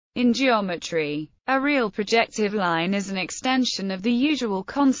In geometry, a real projective line is an extension of the usual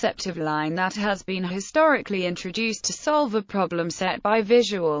concept of line that has been historically introduced to solve a problem set by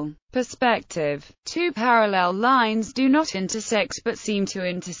visual perspective. Two parallel lines do not intersect but seem to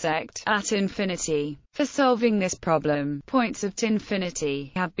intersect at infinity. For solving this problem, points at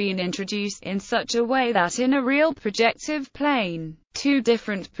infinity have been introduced in such a way that in a real projective plane, two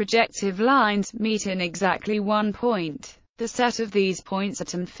different projective lines meet in exactly one point. The set of these points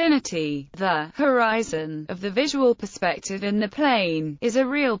at infinity, the horizon of the visual perspective in the plane, is a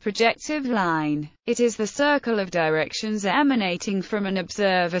real projective line. It is the circle of directions emanating from an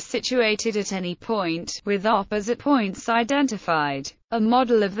observer situated at any point, with opposite points identified. A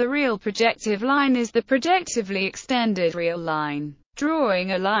model of the real projective line is the projectively extended real line.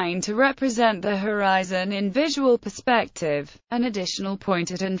 Drawing a line to represent the horizon in visual perspective, an additional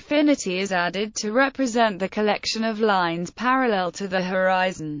point at infinity is added to represent the collection of lines parallel to the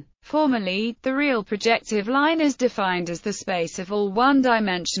horizon. Formally, the real projective line is defined as the space of all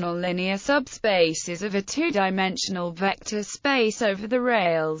one-dimensional linear subspaces of a two-dimensional vector space over the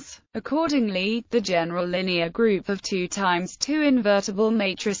rails. Accordingly, the general linear group of 2 times 2 invertible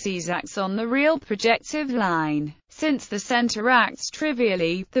matrices acts on the real projective line. Since the center acts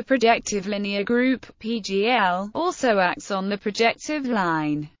trivially, the projective linear group, PGL, also acts on the projective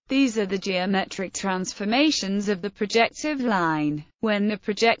line. These are the geometric transformations of the projective line. When the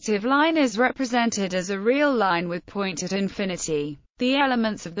projective line is represented as a real line with point at infinity, the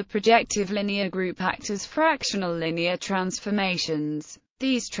elements of the projective linear group act as fractional linear transformations.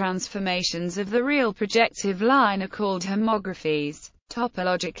 These transformations of the real projective line are called homographies.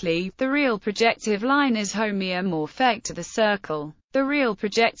 Topologically, the real projective line is homeomorphic to the circle. The real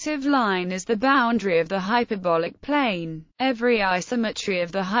projective line is the boundary of the hyperbolic plane. Every isometry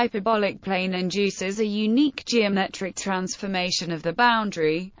of the hyperbolic plane induces a unique geometric transformation of the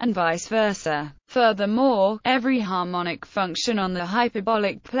boundary, and vice versa. Furthermore, every harmonic function on the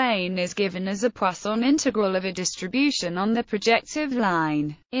hyperbolic plane is given as a Poisson integral of a distribution on the projective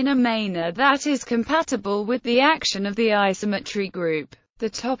line, in a manner that is compatible with the action of the isometry group. The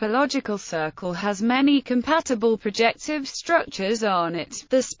topological circle has many compatible projective structures on it.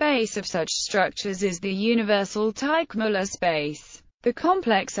 The space of such structures is the universal Teichmuller space. The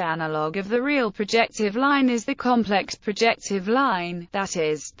complex analog of the real projective line is the complex projective line, that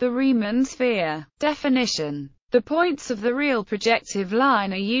is, the Riemann sphere. Definition. The points of the real projective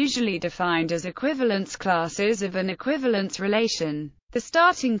line are usually defined as equivalence classes of an equivalence relation. The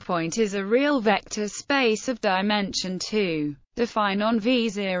starting point is a real vector space of dimension 2. Define on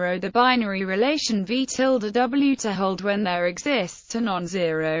V0 the binary relation V tilde W to hold when there exists a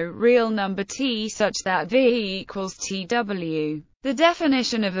non-zero real number T such that V equals TW. The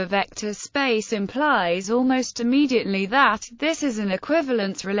definition of a vector space implies almost immediately that this is an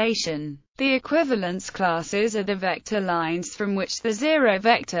equivalence relation. The equivalence classes are the vector lines from which the zero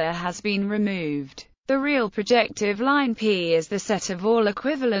vector has been removed. The real projective line P is the set of all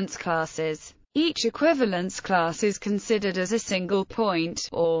equivalence classes. Each equivalence class is considered as a single point,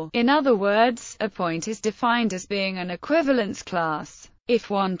 or, in other words, a point is defined as being an equivalence class. If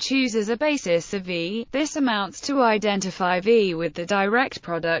one chooses a basis of V, this amounts to identify V with the direct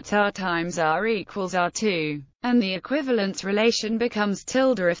product R times R equals R2, and the equivalence relation becomes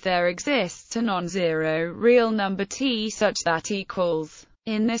tilde if there exists a non-zero real number T such that equals.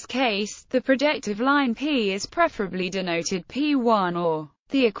 In this case, the projective line P is preferably denoted P1 or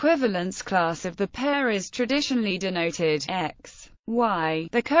the equivalence class of the pair is traditionally denoted X, Y,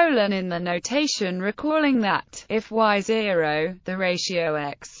 the colon in the notation recalling that, if Y0, the ratio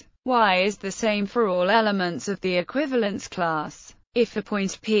X, Y is the same for all elements of the equivalence class. If a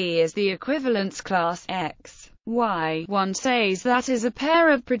point P is the equivalence class X, Y, one says that is a pair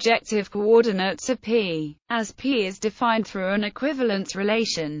of projective coordinates of P, as P is defined through an equivalence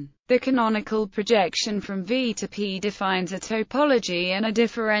relation. The canonical projection from V to P defines a topology and a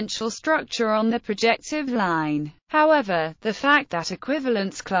differential structure on the projective line. However, the fact that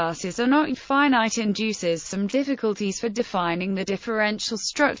equivalence classes are not finite induces some difficulties for defining the differential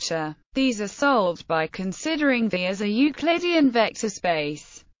structure. These are solved by considering V as a Euclidean vector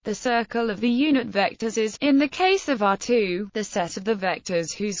space. The circle of the unit vectors is, in the case of R2, the set of the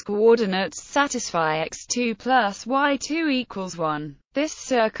vectors whose coordinates satisfy x2 plus y2 equals 1. This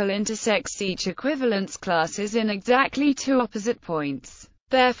circle intersects each equivalence classes in exactly two opposite points.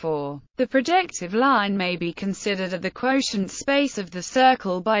 Therefore, the projective line may be considered at the quotient space of the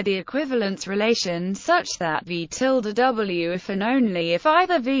circle by the equivalence relation such that V tilde W if and only if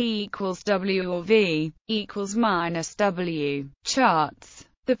either V equals W or V equals minus W. Charts.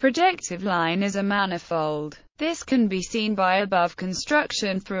 The projective line is a manifold. This can be seen by above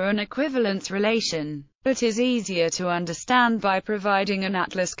construction through an equivalence relation, but is easier to understand by providing an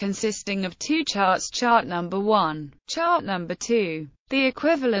atlas consisting of two charts, chart number 1, chart number 2. The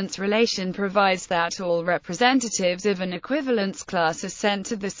equivalence relation provides that all representatives of an equivalence class are sent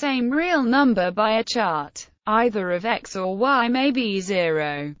to the same real number by a chart. Either of x or y may be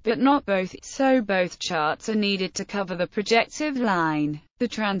 0, but not both, so both charts are needed to cover the projective line. The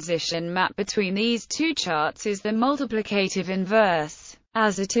transition map between these two charts is the multiplicative inverse,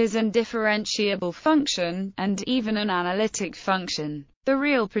 as it is an differentiable function, and even an analytic function. The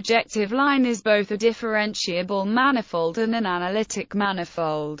real projective line is both a differentiable manifold and an analytic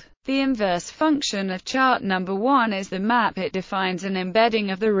manifold. The inverse function of chart number 1 is the map. It defines an embedding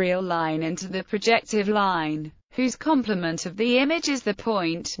of the real line into the projective line, whose complement of the image is the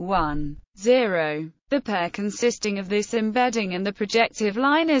point 1, 0. The pair consisting of this embedding and the projective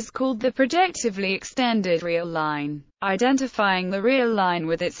line is called the projectively extended real line. Identifying the real line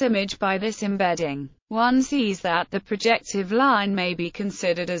with its image by this embedding, one sees that the projective line may be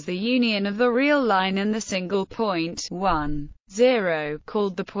considered as the union of the real line and the single point 1, 0,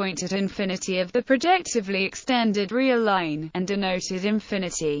 called the point at infinity of the projectively extended real line, and denoted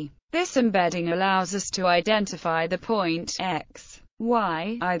infinity. This embedding allows us to identify the point x,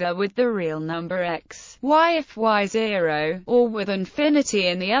 y, either with the real number x, y if y 0, or with infinity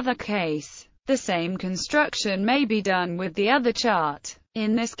in the other case. The same construction may be done with the other chart.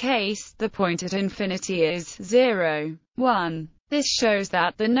 In this case, the point at infinity is 0, 1. This shows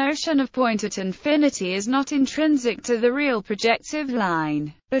that the notion of point at infinity is not intrinsic to the real projective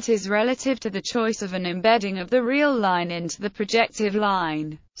line, but is relative to the choice of an embedding of the real line into the projective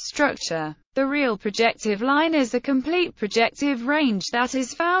line. Structure. The real projective line is a complete projective range that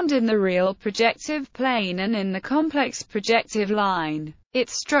is found in the real projective plane and in the complex projective line.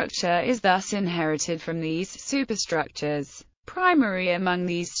 Its structure is thus inherited from these superstructures. Primary among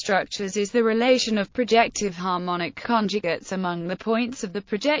these structures is the relation of projective harmonic conjugates among the points of the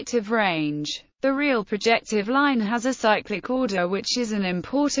projective range. The real projective line has a cyclic order, which is an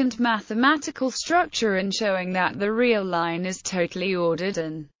important mathematical structure in showing that the real line is totally ordered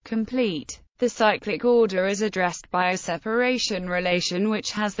and complete. The cyclic order is addressed by a separation relation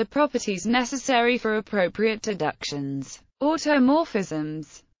which has the properties necessary for appropriate deductions.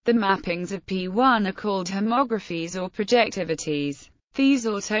 Automorphisms. The mappings of P1 are called homographies or projectivities. These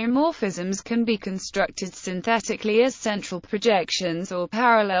automorphisms can be constructed synthetically as central projections or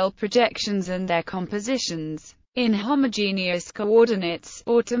parallel projections and their compositions. In homogeneous coordinates,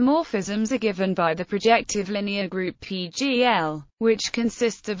 automorphisms are given by the projective linear group PGL, which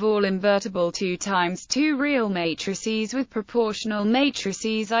consists of all invertible 2 times 2 real matrices with proportional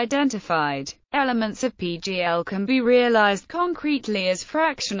matrices identified. Elements of PGL can be realized concretely as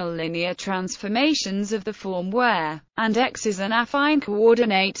fractional linear transformations of the form where, and x is an affine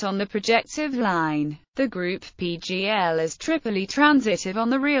coordinate on the projective line. The group PGL is triply transitive on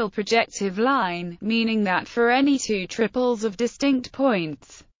the real projective line, meaning that for any two triples of distinct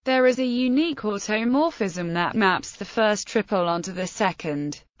points, there is a unique automorphism that maps the first triple onto the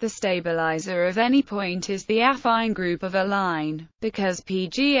second. The stabilizer of any point is the affine group of a line. Because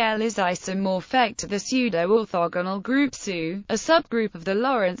PGL is isomorphic to the pseudo-orthogonal group SU, a subgroup of the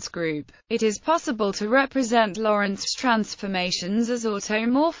Lorentz group, it is possible to represent Lorentz transformations as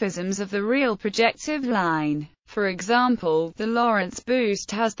automorphisms of the real projective line. For example, the Lorentz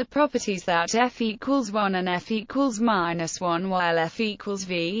boost has the properties that f equals 1 and f equals -1 while f equals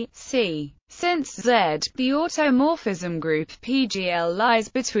v, c. Since Z, the automorphism group PGL lies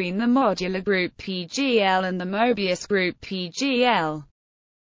between the modular group PGL and the Mobius group PGL.